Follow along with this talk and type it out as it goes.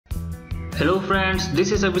Hello friends,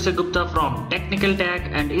 this is Abhishek Gupta from Technical Tech,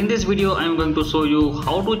 and in this video I am going to show you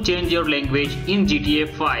how to change your language in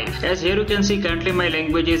GTA 5. As here you can see, currently my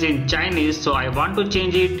language is in Chinese, so I want to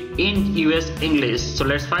change it in US English. So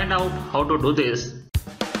let's find out how to do this.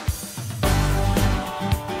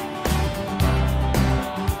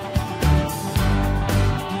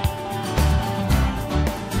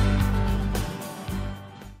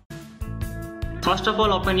 First of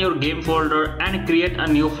all, open your game folder and create a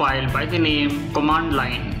new file by the name command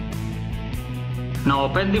line. Now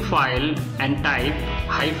open the file and type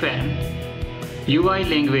 -UI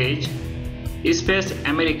language space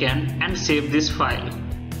American and save this file.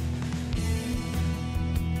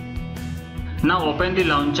 Now open the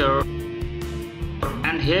launcher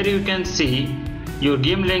and here you can see your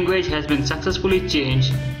game language has been successfully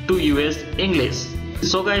changed to US English.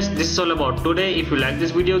 So guys, this is all about today. If you like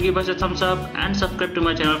this video, give us a thumbs up and subscribe to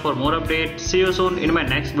my channel for more updates. See you soon in my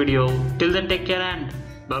next video. Till then, take care and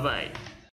bye bye.